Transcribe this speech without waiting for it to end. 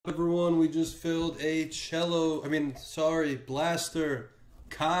Everyone, we just filled a blaster.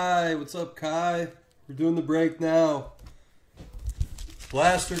 Kai, what's up, Kai? We're doing the break now.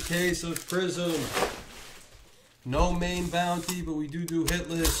 Blaster case of Prizm. No main bounty, but we do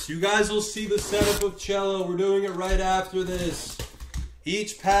hit lists. You guys will see the setup of Cello. We're doing it right after this.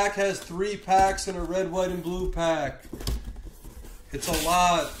 Each pack has 3 packs and a red, white, and blue pack. It's a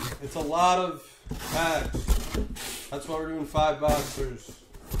lot. It's a lot of packs. That's why we're doing 5 boxers.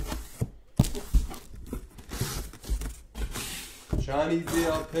 Johnny V,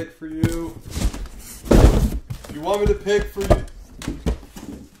 I'll pick for you. If you want me to pick for you,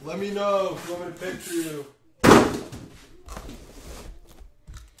 let me know if you want me to pick for you.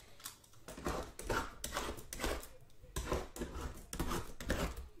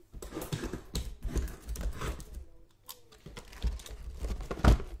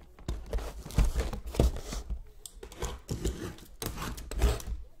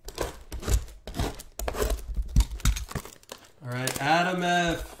 Alright, Adam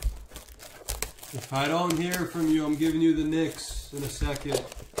F. If I don't hear from you, I'm giving you the Knicks in a second.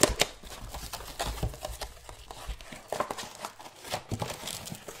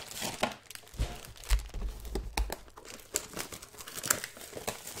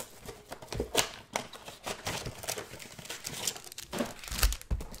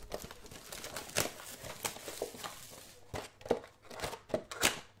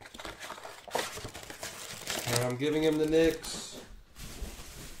 Alright, I'm giving him the Knicks.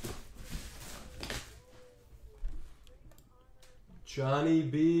 Johnny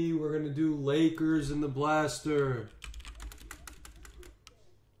B, we're going to do Lakers in the blaster.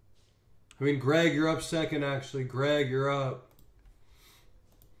 I mean, Greg, you're up second, actually. Greg, you're up.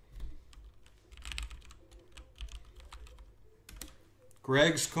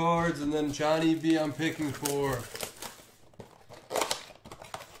 Greg's cards, and then Johnny B, I'm picking for.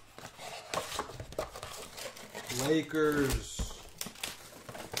 Lakers.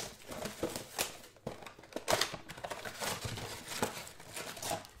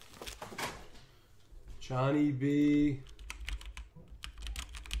 Johnny B.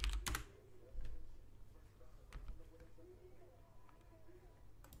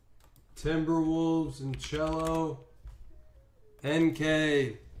 Timberwolves and Cello.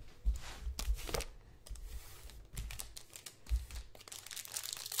 NK.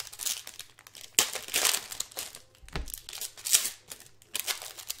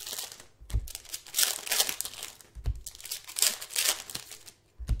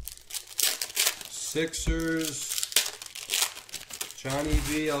 Sixers, Johnny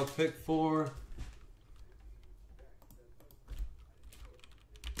V, I'll pick for.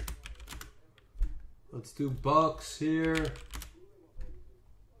 Let's do Bucks here.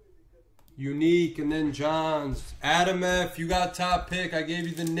 Unique, and then Johns. Adam F, you got top pick. I gave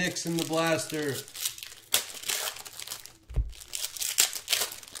you the Knicks in the blaster.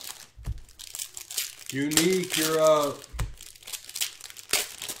 Unique, you're up.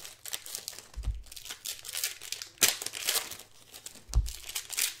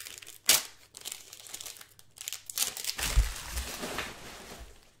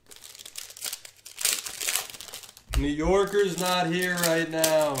 New Yorker's not here right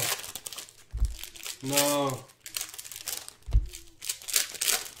now. No.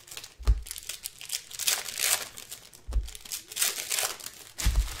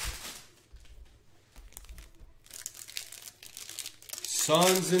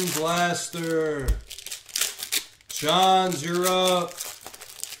 Suns and Blaster. Johns, you're up.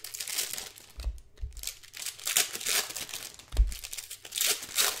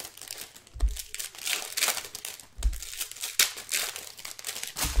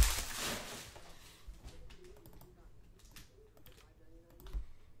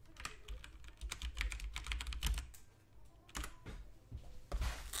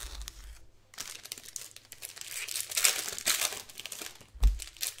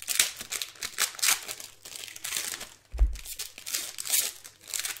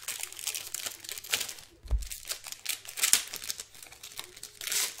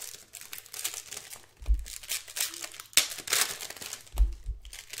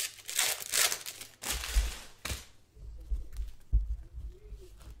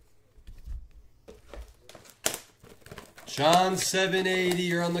 John 780,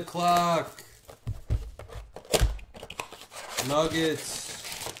 you're on the clock. Nuggets.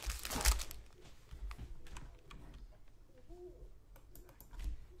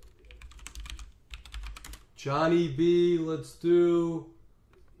 Johnny B, let's do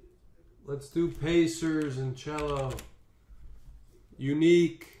Pacers and Cello.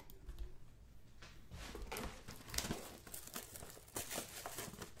 Unique.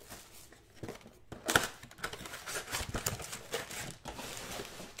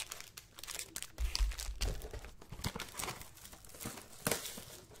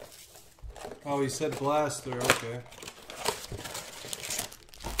 Oh, he said blaster. Okay.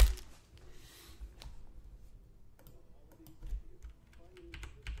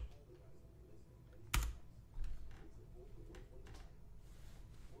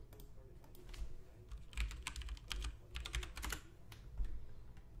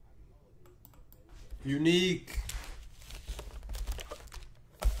 Unique.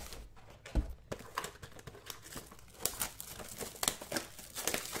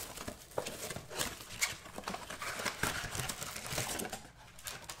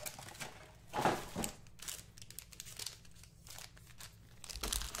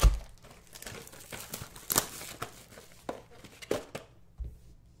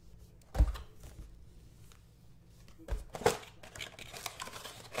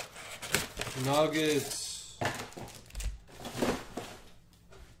 Nuggets.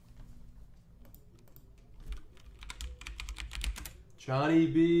 Johnny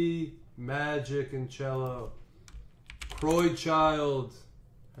B, Magic, and Cello. Croyd Child,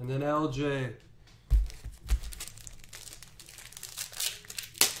 and then LJ.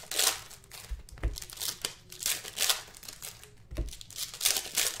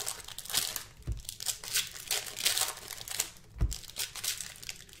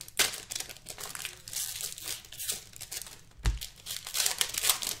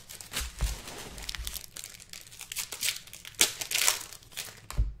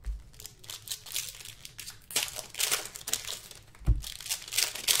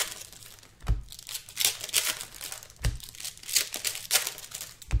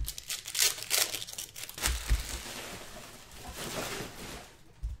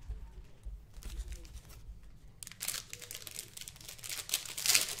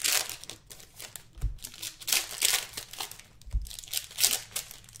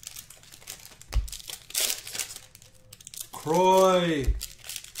 Croy.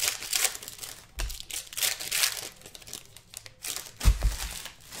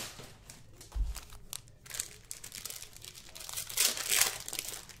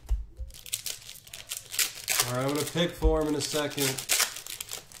 All right, I'm going to pick for him in a second.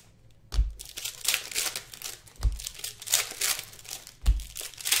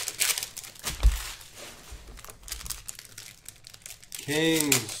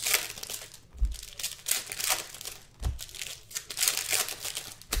 Kings.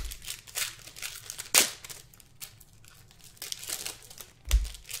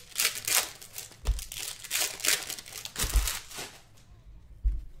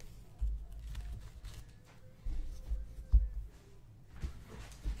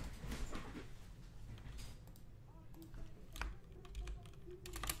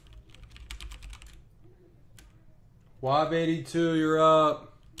 Wob 82, you're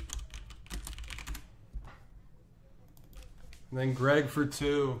up. And then Greg for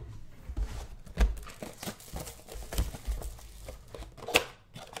 2.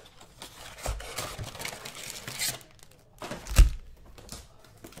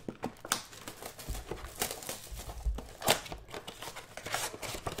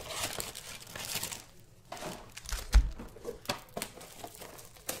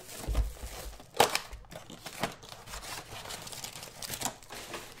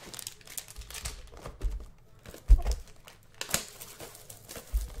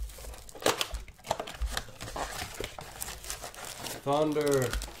 Thunder.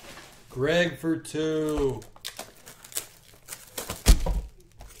 Greg for 2.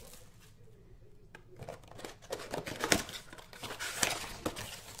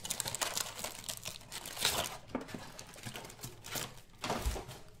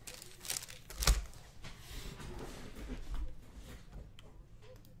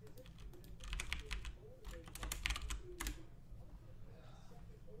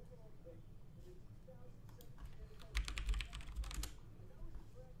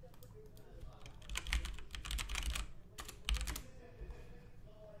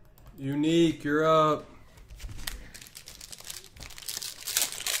 Unique, you're up.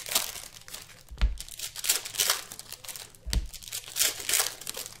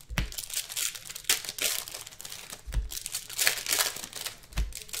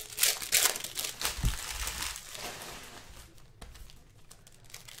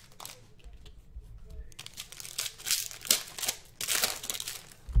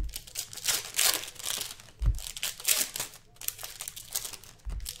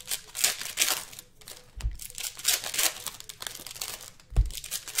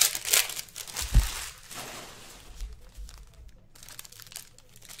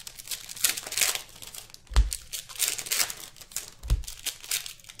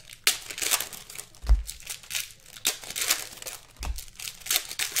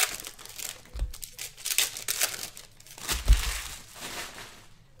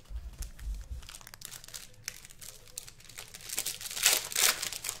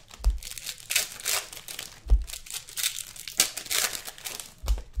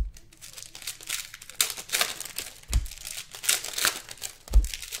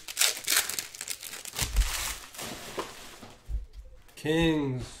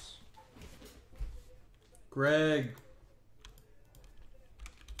 Kings. Greg.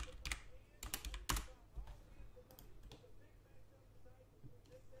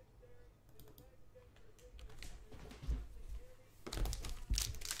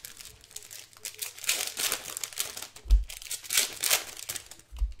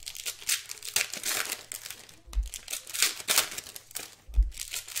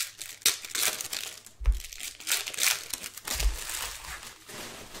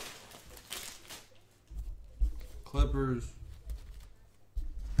 Clippers.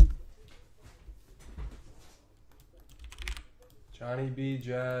 Johnny B.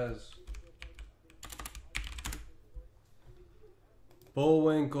 Jazz.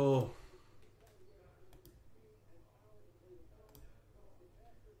 Bullwinkle.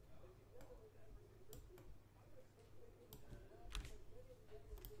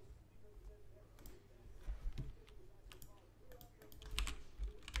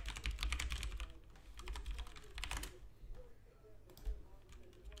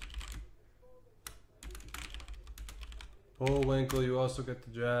 Bullwinkle, you also get the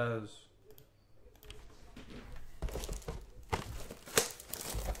Jazz.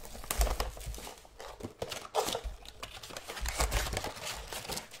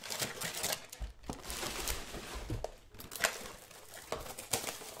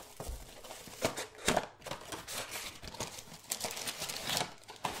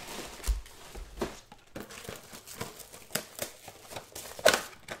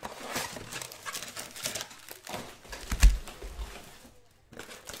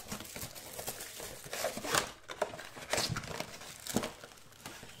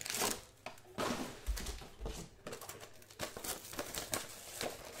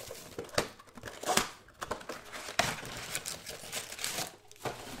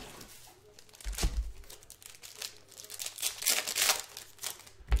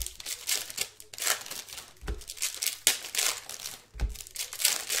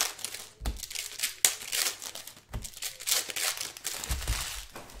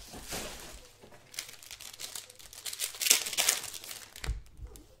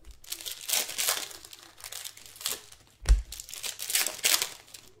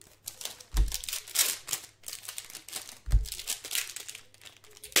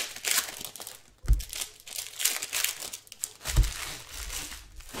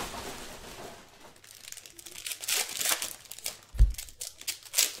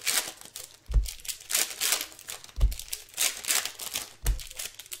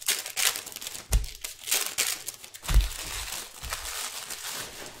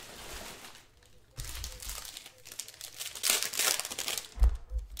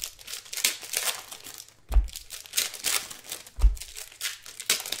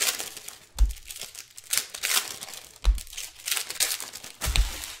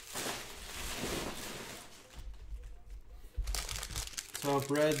 What's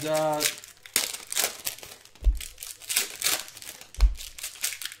up, Red Dot?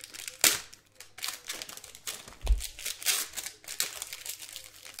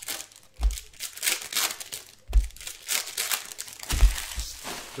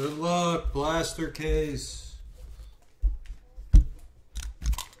 Good luck, blaster case.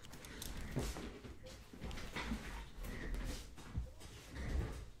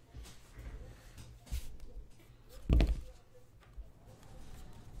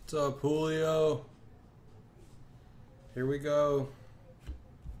 What's up, Julio? Here we go.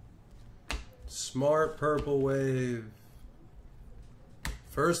 Smart purple wave.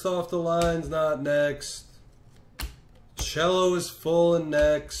 First off the line's not next. Cello is full and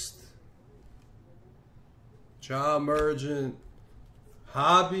next. Ja Emergent.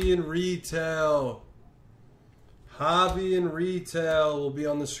 Hobby and retail. Hobby and retail will be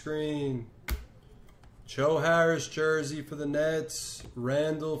on the screen. Joe Harris jersey for the Nets.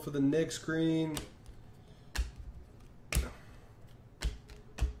 Randall for the Knicks green.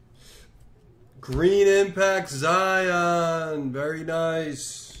 Green Impact Zion. Very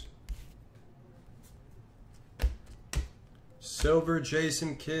nice. Silver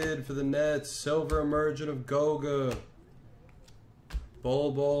Jason Kidd for the Nets. Silver Emergent of Goga.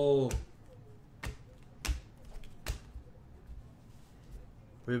 Bol.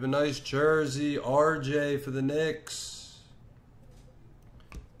 We have a nice jersey, RJ for the Knicks.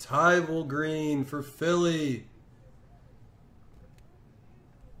 Tyval green for Philly.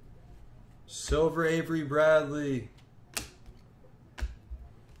 Silver Avery Bradley.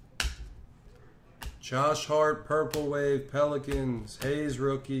 Josh Hart purple wave Pelicans. Hayes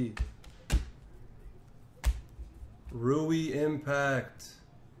rookie. Rui Impact.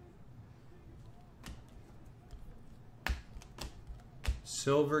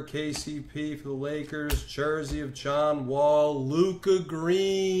 Silver KCP for the Lakers. Jersey of John Wall. Luka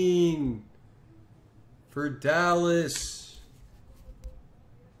Green for Dallas.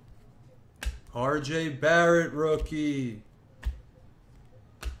 RJ Barrett rookie.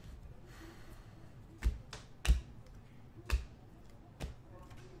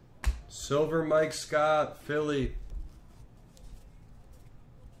 Silver Mike Scott, Philly.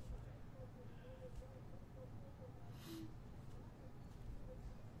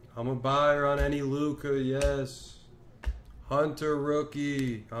 I'm a buyer on any Luka, yes. Hunter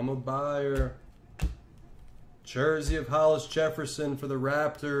rookie, I'm a buyer. Jersey of Hollis Jefferson for the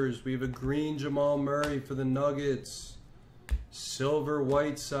Raptors. We have a green Jamal Murray for the Nuggets. Silver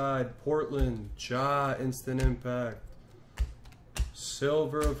Whiteside, Portland. Ja, instant impact.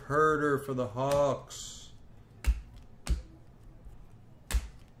 Silver of Herder for the Hawks.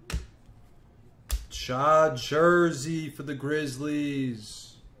 Ja jersey for the Grizzlies.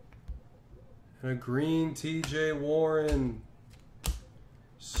 And a green TJ Warren.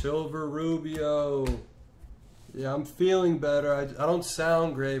 Silver Rubio. Yeah, I'm feeling better. I don't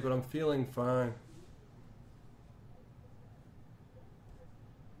sound great, but I'm feeling fine.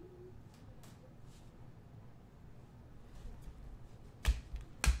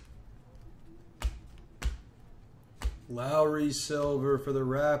 Lowry silver for the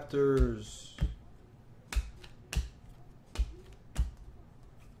Raptors.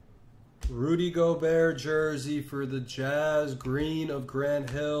 Rudy Gobert jersey for the Jazz. Green of Grant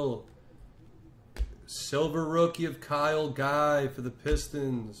Hill. Silver rookie of Kyle Guy for the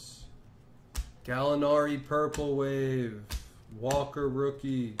Pistons. Gallinari purple wave. Walker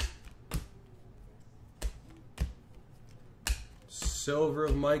rookie. Silver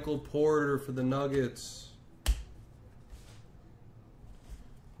of Michael Porter for the Nuggets.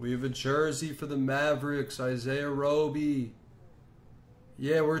 We have a jersey for the Mavericks. Isaiah Roby.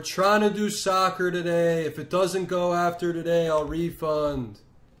 Yeah, we're trying to do soccer today. If it doesn't go after today, I'll refund.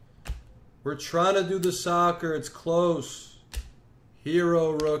 We're trying to do the soccer. It's close.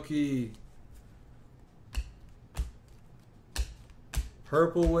 Hero rookie.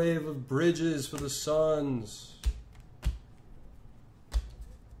 Purple wave of Bridges for the Suns.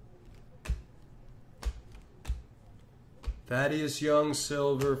 Thaddeus Young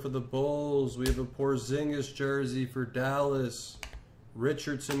silver for the Bulls. We have a Porzingis jersey for Dallas.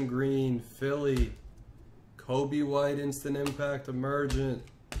 Richardson green, Philly. Kobe White instant impact emergent.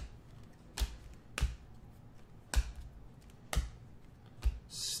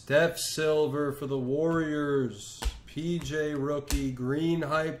 Steph silver for the Warriors. PJ rookie, green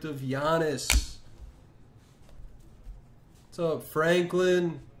hyped of Giannis. What's up,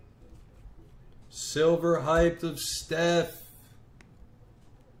 Franklin? Silver hyped of Steph.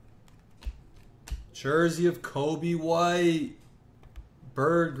 Jersey of Kobe White.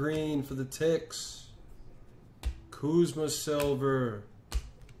 Bird green for the Ticks. Kuzma silver.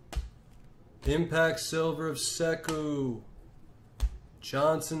 Impact silver of Sekou.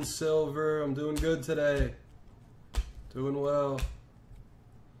 Johnson silver. I'm doing good today. Doing well.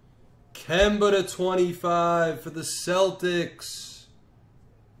 Kemba to 25 for the Celtics.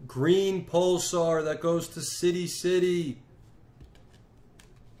 Green Pulsar that goes to City City.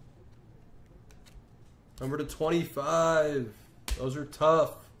 Number to 25. Those are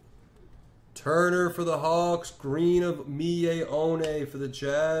tough. Turner for the Hawks. Green of Miye One for the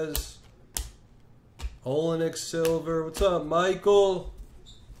Jazz. Olenek silver. What's up, Michael?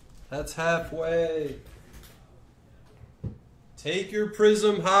 That's halfway. Take your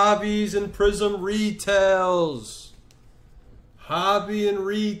Prizm hobbies and Prizm retails. Hobby and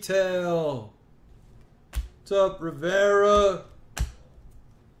retail. What's up, Rivera?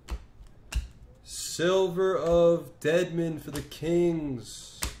 Silver of Deadman for the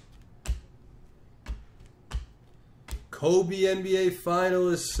Kings. Kobe NBA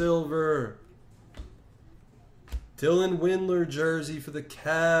finalist silver. Dylan Windler jersey for the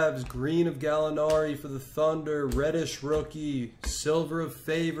Cavs. Green of Gallinari for the Thunder. Reddish rookie. Silver of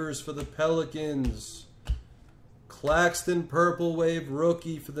Favors for the Pelicans. Claxton purple wave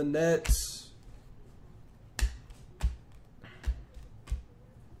rookie for the Nets.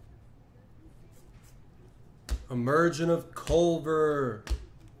 Emergent of Culver.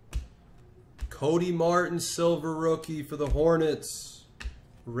 Cody Martin silver rookie for the Hornets.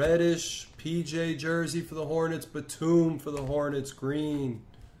 Reddish PJ jersey for the Hornets. Batum for the Hornets green.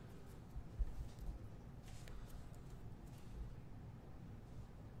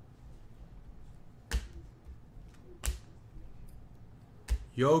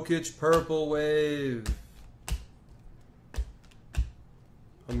 Jokic purple wave.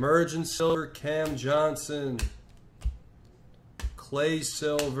 Emergent silver Cam Johnson. Clay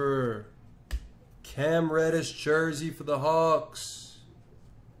silver. Cam Reddish jersey for the Hawks.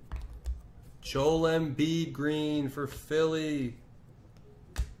 Joel Embiid green for Philly.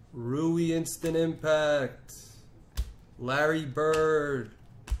 Rui instant impact. Larry Bird.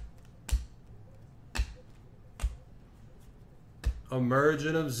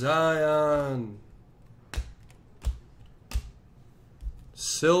 Emergent of Zion.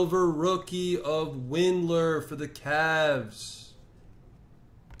 Silver rookie of Windler for the Cavs.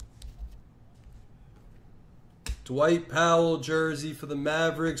 Dwight Powell jersey for the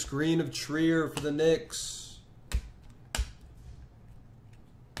Mavericks. Green of Trier for the Knicks.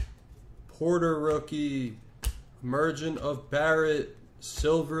 Porter rookie. Emergent of Barrett.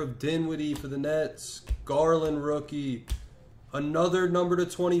 Silver of Dinwiddie for the Nets. Garland rookie. Another number to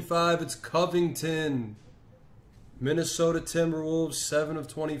 25. It's Covington. Minnesota Timberwolves, 7 of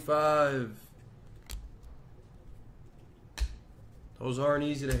 25. Those aren't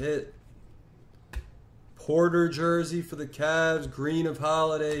easy to hit. Porter jersey for the Cavs. Green of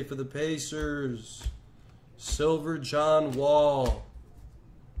Holiday for the Pacers. Silver John Wall.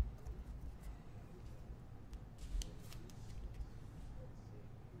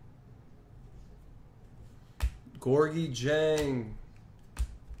 Gorgie Jang.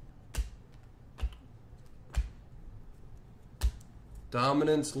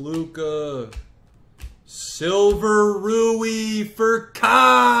 Dominance Luka. Silver Rui for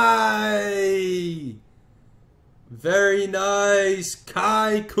Kai. Very nice.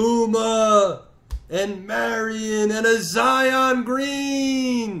 Kai Kuma and Marion and a Zion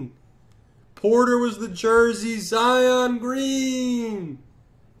green. Porter was the jersey. Zion green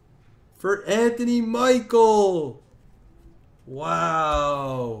for Anthony Michael.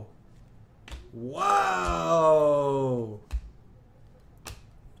 Wow. Wow.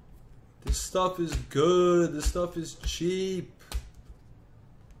 This stuff is good. This stuff is cheap.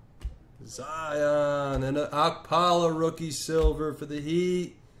 Zion and an Akpala rookie silver for the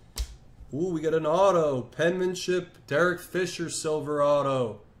Heat. Ooh, we got an auto. Penmanship, Derek Fisher silver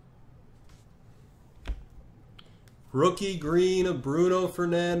auto. Rookie green of Bruno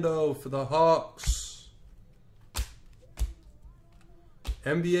Fernando for the Hawks.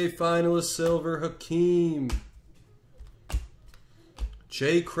 NBA finalist silver Hakeem.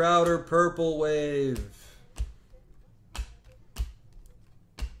 Jay Crowder purple wave.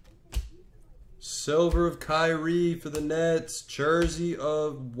 Silver of Kyrie for the Nets. Jersey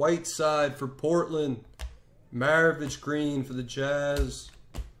of Whiteside for Portland. Maravich green for the Jazz.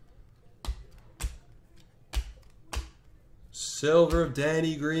 Silver of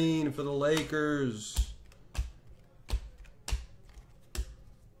Danny Green for the Lakers.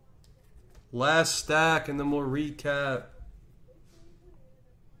 Last stack and then we'll recap.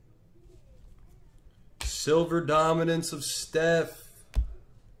 Silver dominance of Steph.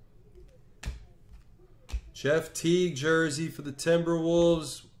 Jeff Teague jersey for the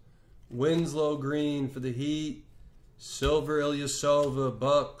Timberwolves. Winslow green for the Heat. Silver Ilyasova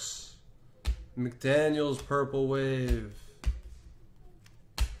Bucks. McDaniels purple wave.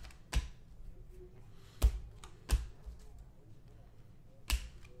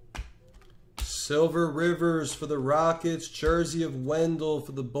 Silver Rivers for the Rockets. Jersey of Wendell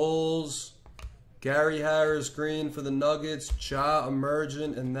for the Bulls. Gary Harris green for the Nuggets. Ja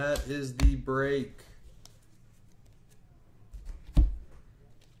Emergent, and that is the break.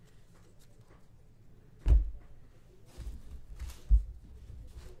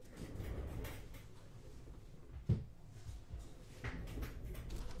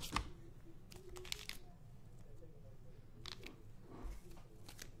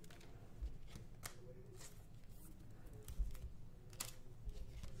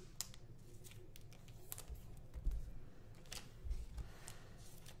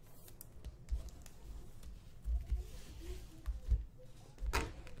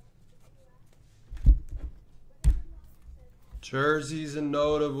 Jerseys and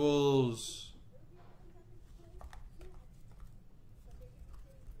notables.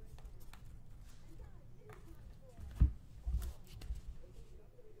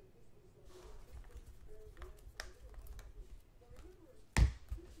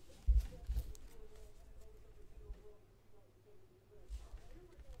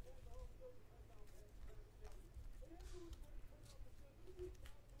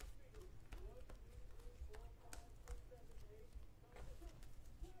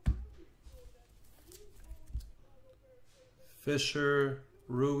 Fisher,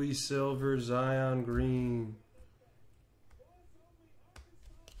 Rui silver, Zion green.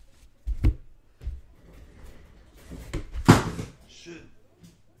 Shit.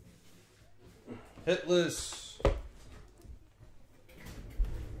 Hitless.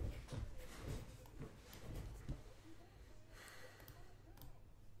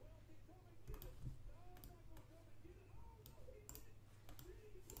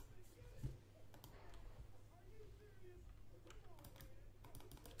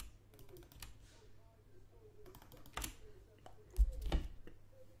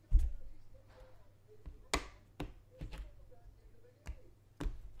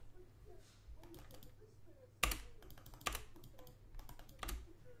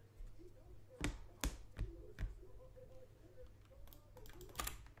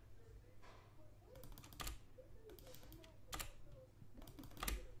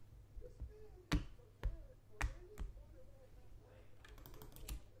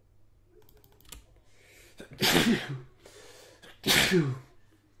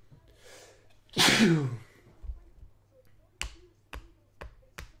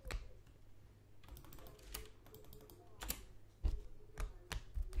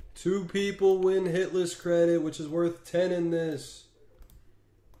 Two people win hitless credit, which is worth 10 in this.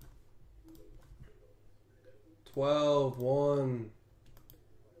 12, 1,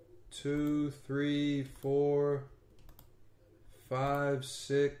 2, 3, 4, 5,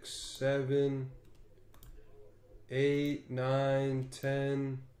 6, 7, 8, 9,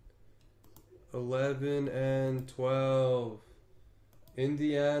 10, 11, and 12.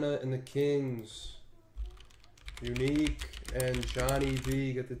 Indiana and the Kings. Unique and Johnny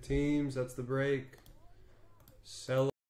V get the teams. That's the break. Sell